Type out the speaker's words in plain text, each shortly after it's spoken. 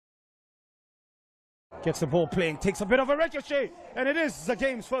Gets the ball playing, takes a bit of a ricochet, and it is the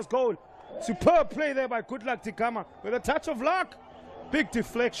game's first goal. Superb play there by Goodluck Tigama with a touch of luck. Big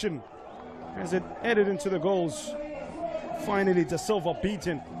deflection as it headed into the goals. Finally, Da Silva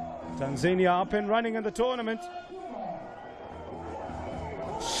beaten. Tanzania up and running in the tournament.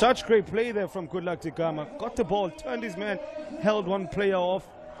 Such great play there from Goodluck Tigama. Got the ball, turned his man, held one player off,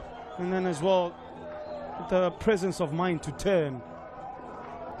 and then as well, the presence of mind to turn.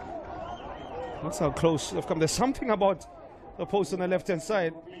 That's how close they've come. There's something about the post on the left-hand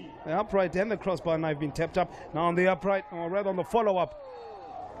side. The upright and the crossbar knife being tapped up. Now on the upright, or rather on the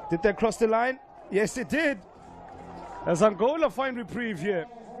follow-up. Did they cross the line? Yes, it did. As Angola find reprieve here.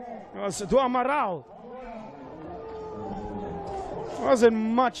 It was to Amaral. Wasn't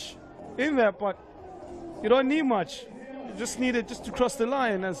much in there, but you don't need much. You just need it just to cross the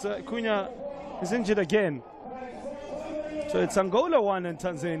line as Cunha is injured again. So it's Angola 1 and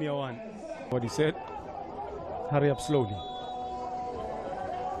Tanzania 1. What he said, hurry up slowly.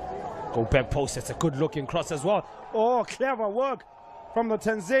 Go back post, it's a good looking cross as well. Oh, clever work from the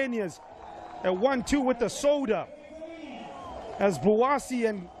Tanzanians. A 1-2 with the soda. As Buwasi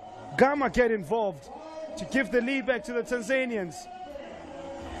and Gama get involved to give the lead back to the Tanzanians.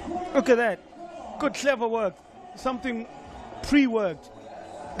 Look at that. Good clever work. Something pre-worked.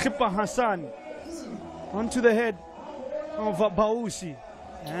 Klipa Hassan onto the head of Bausi.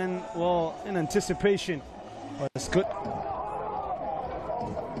 And, well, in anticipation, it's good.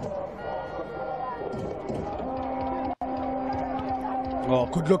 Oh,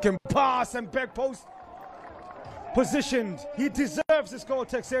 good looking pass and back post positioned. He deserves this goal,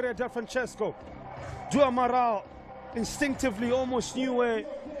 Texeria Da Francesco. Du Amaral instinctively almost knew where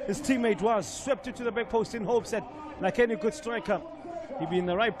his teammate was. Swept it to the back post in hopes that, like any good striker, he'd be in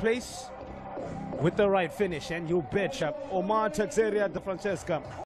the right place with the right finish, and you betcha, Omar Texeria Da Francesco.